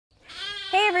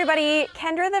everybody,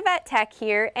 Kendra the Vet Tech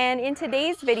here, and in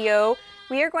today's video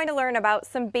we are going to learn about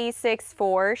some basics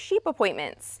for sheep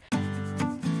appointments.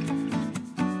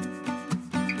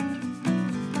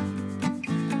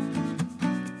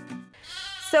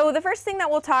 So the first thing that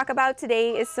we'll talk about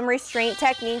today is some restraint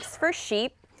techniques for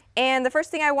sheep. And the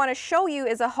first thing I want to show you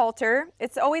is a halter.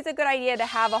 It's always a good idea to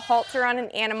have a halter on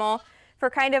an animal for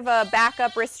kind of a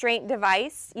backup restraint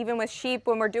device. Even with sheep,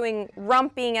 when we're doing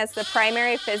rumping as the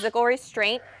primary physical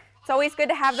restraint, it's always good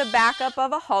to have the backup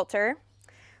of a halter.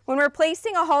 When we're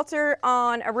placing a halter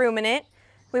on a ruminant,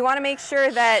 we want to make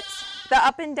sure that the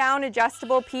up and down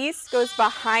adjustable piece goes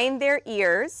behind their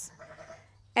ears,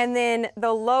 and then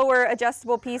the lower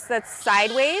adjustable piece that's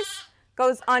sideways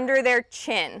goes under their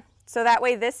chin. So that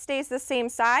way this stays the same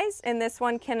size and this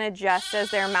one can adjust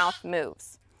as their mouth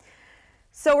moves.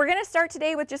 So we're going to start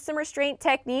today with just some restraint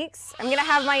techniques. I'm going to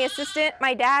have my assistant,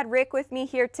 my dad, Rick, with me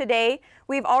here today.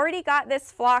 We've already got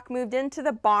this flock moved into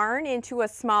the barn, into a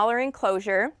smaller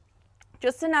enclosure.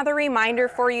 Just another reminder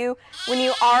for you, when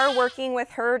you are working with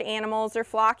herd animals or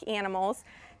flock animals,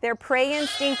 their prey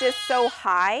instinct is so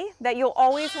high that you'll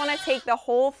always want to take the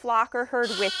whole flock or herd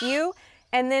with you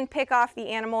and then pick off the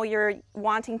animal you're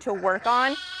wanting to work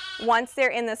on once they're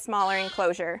in the smaller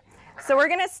enclosure. So we're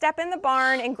going to step in the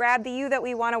barn and grab the ewe that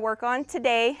we want to work on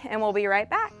today, and we'll be right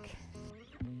back.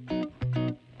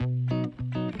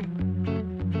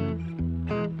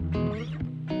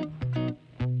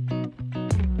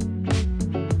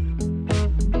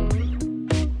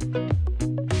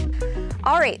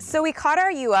 All right, so we caught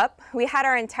our ewe up. We had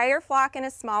our entire flock in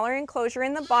a smaller enclosure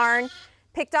in the barn,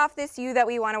 picked off this ewe that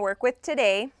we want to work with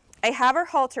today. I have her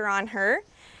halter on her,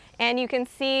 and you can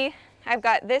see I've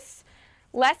got this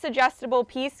less adjustable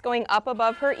piece going up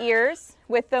above her ears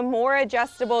with the more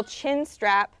adjustable chin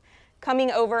strap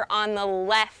coming over on the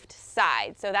left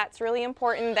side. So that's really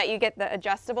important that you get the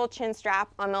adjustable chin strap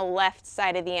on the left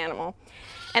side of the animal.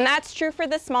 And that's true for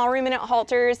the small ruminant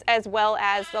halters as well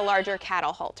as the larger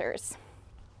cattle halters.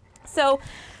 So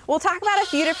we'll talk about a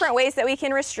few different ways that we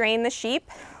can restrain the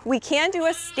sheep. We can do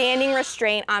a standing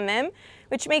restraint on them,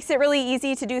 which makes it really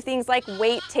easy to do things like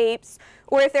weight tapes,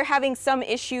 or if they're having some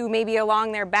issue maybe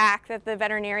along their back that the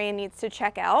veterinarian needs to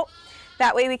check out.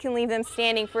 That way we can leave them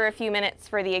standing for a few minutes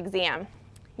for the exam.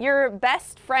 Your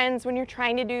best friends when you're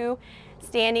trying to do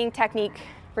standing technique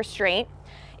restraint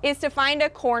is to find a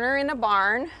corner in the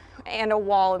barn and a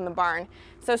wall in the barn.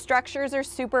 So structures are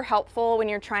super helpful when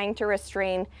you're trying to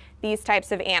restrain these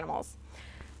types of animals.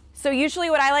 So usually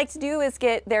what I like to do is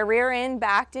get their rear end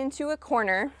backed into a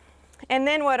corner, and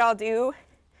then what I'll do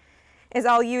is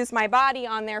I'll use my body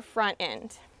on their front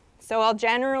end. So I'll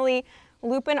generally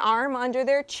loop an arm under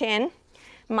their chin,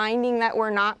 minding that we're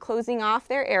not closing off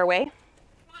their airway.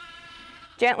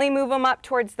 Gently move them up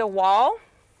towards the wall,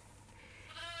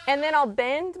 and then I'll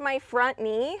bend my front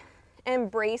knee and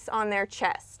brace on their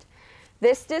chest.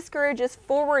 This discourages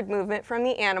forward movement from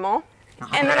the animal,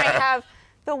 and then I have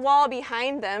the wall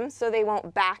behind them so they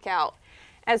won't back out,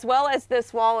 as well as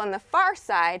this wall on the far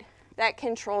side that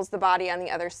controls the body on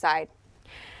the other side.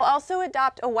 I'll also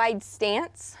adopt a wide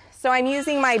stance, so I'm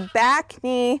using my back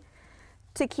knee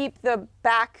to keep the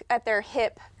back at their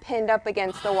hip pinned up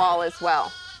against the wall as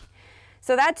well.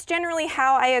 So that's generally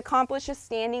how I accomplish a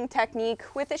standing technique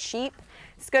with a sheep.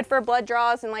 It's good for blood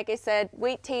draws and, like I said,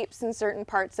 weight tapes in certain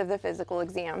parts of the physical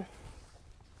exam.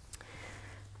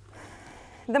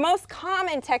 The most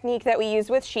common technique that we use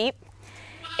with sheep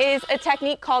is a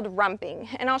technique called rumping,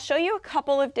 and I'll show you a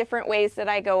couple of different ways that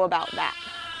I go about that.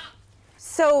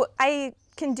 So I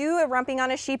can do a rumping on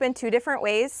a sheep in two different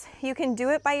ways. You can do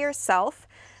it by yourself,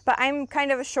 but I'm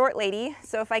kind of a short lady,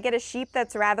 so if I get a sheep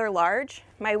that's rather large,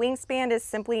 my wingspan is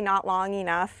simply not long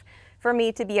enough for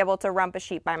me to be able to rump a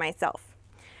sheep by myself.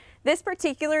 This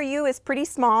particular ewe is pretty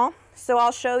small, so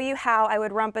I'll show you how I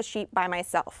would rump a sheep by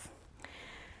myself.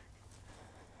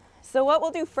 So what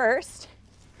we'll do first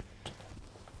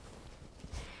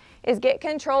is get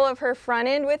control of her front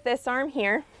end with this arm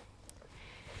here.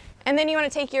 And then you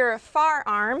want to take your far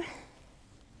arm,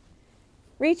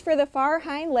 reach for the far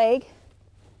hind leg,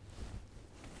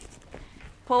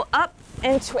 pull up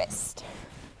and twist.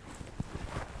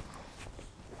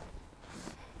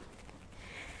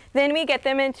 Then we get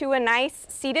them into a nice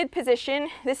seated position.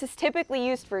 This is typically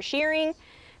used for shearing.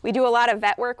 We do a lot of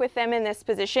vet work with them in this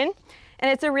position,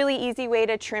 and it's a really easy way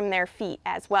to trim their feet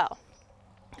as well.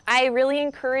 I really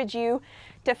encourage you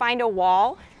to find a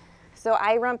wall. So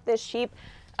I rump this sheep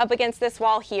up against this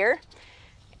wall here.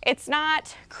 It's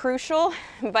not crucial,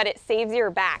 but it saves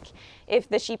your back if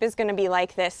the sheep is going to be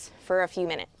like this for a few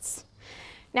minutes.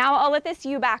 Now I'll let this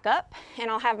ewe back up and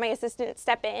I'll have my assistant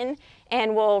step in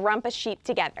and we'll rump a sheep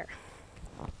together.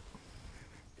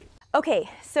 Okay,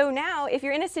 so now if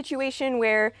you're in a situation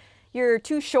where you're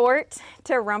too short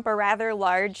to rump a rather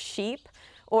large sheep,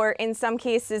 or in some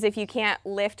cases if you can't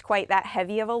lift quite that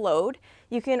heavy of a load,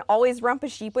 you can always rump a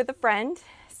sheep with a friend.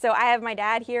 So I have my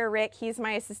dad here, Rick, he's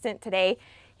my assistant today.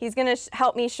 He's gonna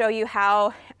help me show you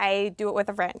how I do it with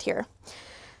a friend here.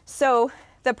 So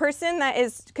the person that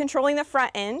is controlling the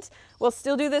front end will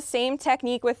still do the same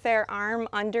technique with their arm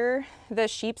under the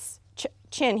sheep's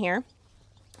chin here.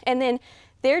 And then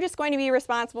they're just going to be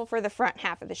responsible for the front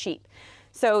half of the sheep.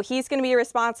 So he's going to be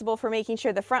responsible for making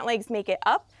sure the front legs make it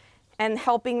up and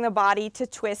helping the body to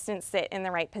twist and sit in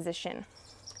the right position.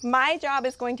 My job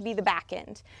is going to be the back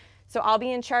end. So I'll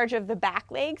be in charge of the back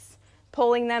legs,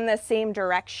 pulling them the same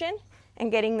direction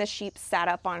and getting the sheep sat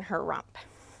up on her rump.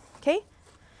 Okay?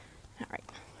 All right,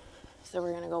 so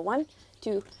we're gonna go 1,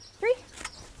 2, 3.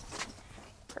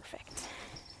 Perfect.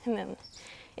 And then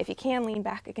if you can, lean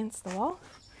back against the wall.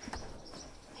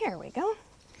 Here we go.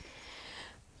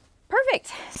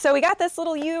 Perfect. So we got this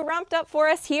little ewe rumped up for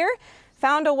us here.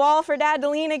 Found a wall for Dad to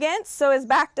lean against so his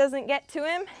back doesn't get to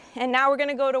him. And now we're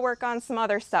gonna go to work on some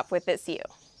other stuff with this ewe.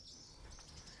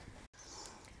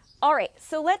 All right,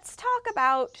 so let's talk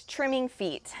about trimming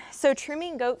feet. So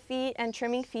trimming goat feet and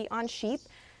trimming feet on sheep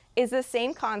is the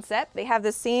same concept. They have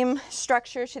the same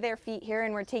structure to their feet here,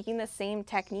 and we're taking the same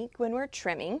technique when we're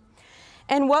trimming.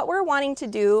 And what we're wanting to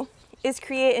do is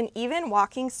create an even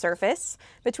walking surface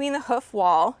between the hoof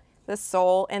wall, the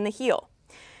sole, and the heel.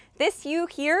 This ewe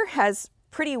here has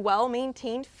pretty well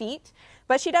maintained feet,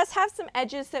 but she does have some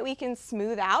edges that we can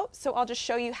smooth out, so I'll just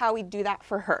show you how we do that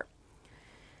for her.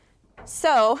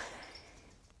 So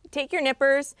take your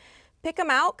nippers, pick them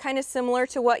out, kind of similar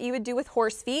to what you would do with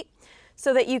horse feet,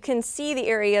 so that you can see the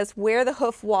areas where the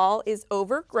hoof wall is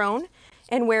overgrown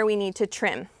and where we need to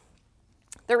trim.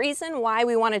 The reason why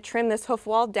we want to trim this hoof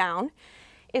wall down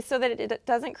is so that it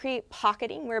doesn't create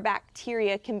pocketing where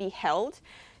bacteria can be held,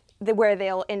 where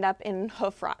they'll end up in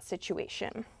hoof rot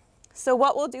situation. So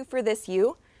what we'll do for this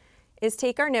ewe is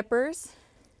take our nippers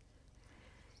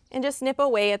and just nip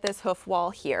away at this hoof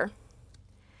wall here.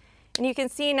 And you can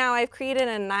see now I've created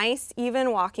a nice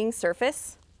even walking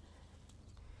surface,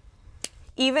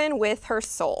 even with her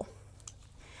sole.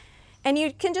 And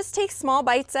you can just take small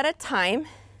bites at a time.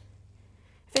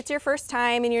 If it's your first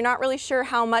time and you're not really sure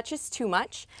how much is too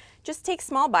much, just take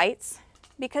small bites,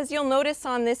 because you'll notice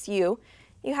on this ewe,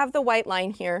 you have the white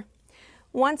line here.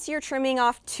 Once you're trimming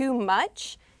off too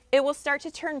much, it will start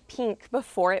to turn pink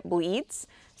before it bleeds,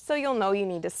 so you'll know you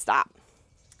need to stop.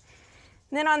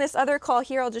 And then on this other caul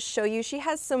here, I'll just show you, she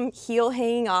has some heel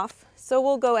hanging off, so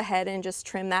we'll go ahead and just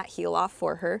trim that heel off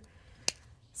for her.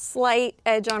 Slight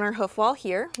edge on her hoof wall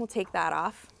here, we'll take that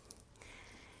off.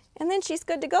 And then she's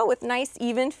good to go with nice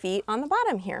even feet on the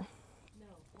bottom here.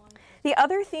 The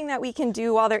other thing that we can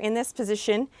do while they're in this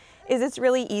position is it's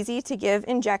really easy to give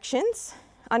injections,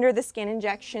 under the skin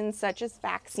injections such as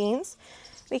vaccines.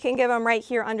 We can give them right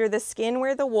here under the skin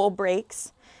where the wool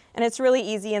breaks. And it's really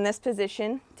easy in this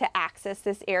position to access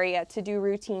this area to do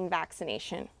routine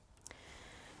vaccination.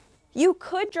 You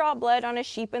could draw blood on a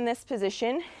sheep in this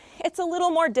position. It's a little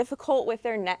more difficult with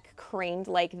their neck craned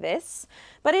like this,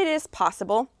 but it is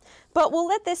possible. But we'll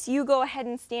let this ewe go ahead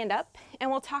and stand up,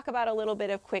 and we'll talk about a little bit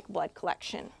of quick blood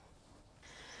collection.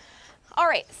 All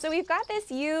right, so we've got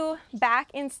this ewe back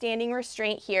in standing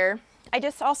restraint here. I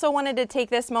just also wanted to take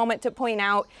this moment to point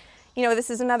out, you know, this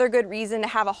is another good reason to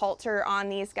have a halter on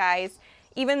these guys.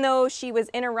 Even though she was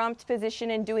in a rumped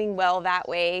position and doing well that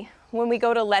way, when we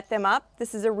go to let them up,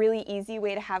 this is a really easy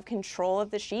way to have control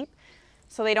of the sheep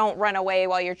so they don't run away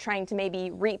while you're trying to maybe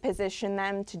reposition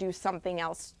them to do something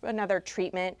else, another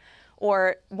treatment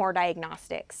or more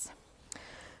diagnostics.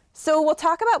 So we'll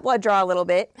talk about blood draw a little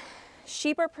bit.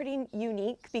 Sheep are pretty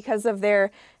unique because of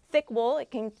their thick wool.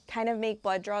 It can kind of make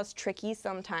blood draws tricky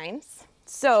sometimes.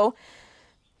 So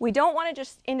we don't want to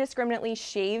just indiscriminately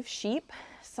shave sheep.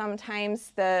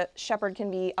 Sometimes the shepherd can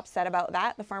be upset about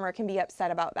that. The farmer can be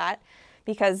upset about that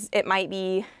because it might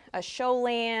be a show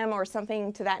lamb or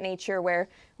something to that nature where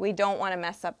we don't want to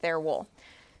mess up their wool.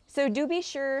 So do be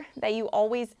sure that you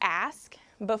always ask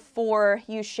before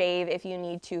you shave if you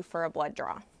need to for a blood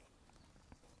draw.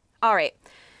 All right,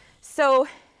 so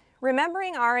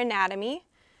remembering our anatomy,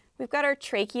 we've got our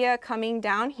trachea coming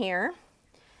down here.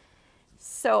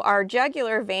 So our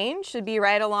jugular vein should be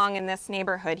right along in this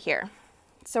neighborhood here.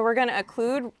 So we're going to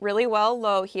occlude really well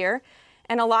low here.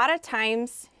 And a lot of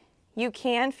times you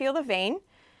can feel the vein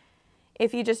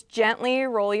if you just gently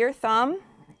roll your thumb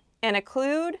and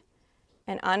occlude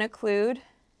and unocclude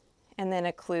and then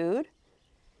occlude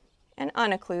and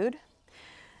unocclude.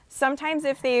 Sometimes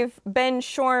if they've been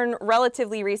shorn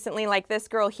relatively recently, like this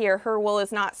girl here, her wool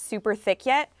is not super thick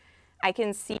yet, I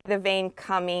can see the vein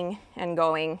coming and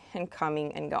going and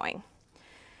coming and going.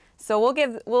 So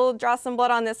we'll draw some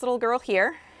blood on this little girl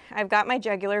here. I've got my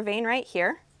jugular vein right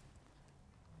here.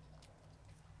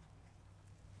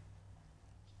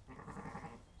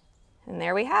 And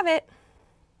there we have it.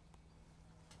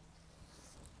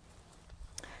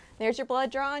 There's your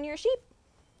blood draw on your sheep.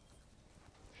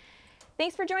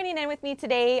 Thanks for joining in with me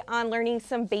today on learning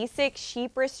some basic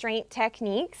sheep restraint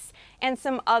techniques and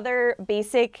some other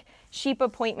basic sheep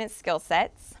appointment skill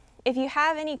sets. If you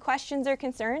have any questions or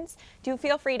concerns, do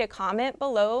feel free to comment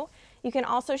below. You can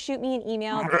also shoot me an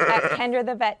email at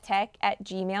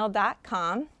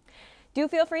kendrathevettech@gmail.com. Do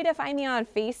feel free to find me on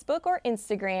Facebook or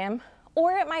Instagram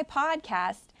or at my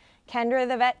podcast, Kendra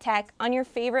the Vet Tech, on your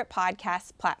favorite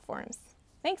podcast platforms.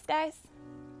 Thanks, guys.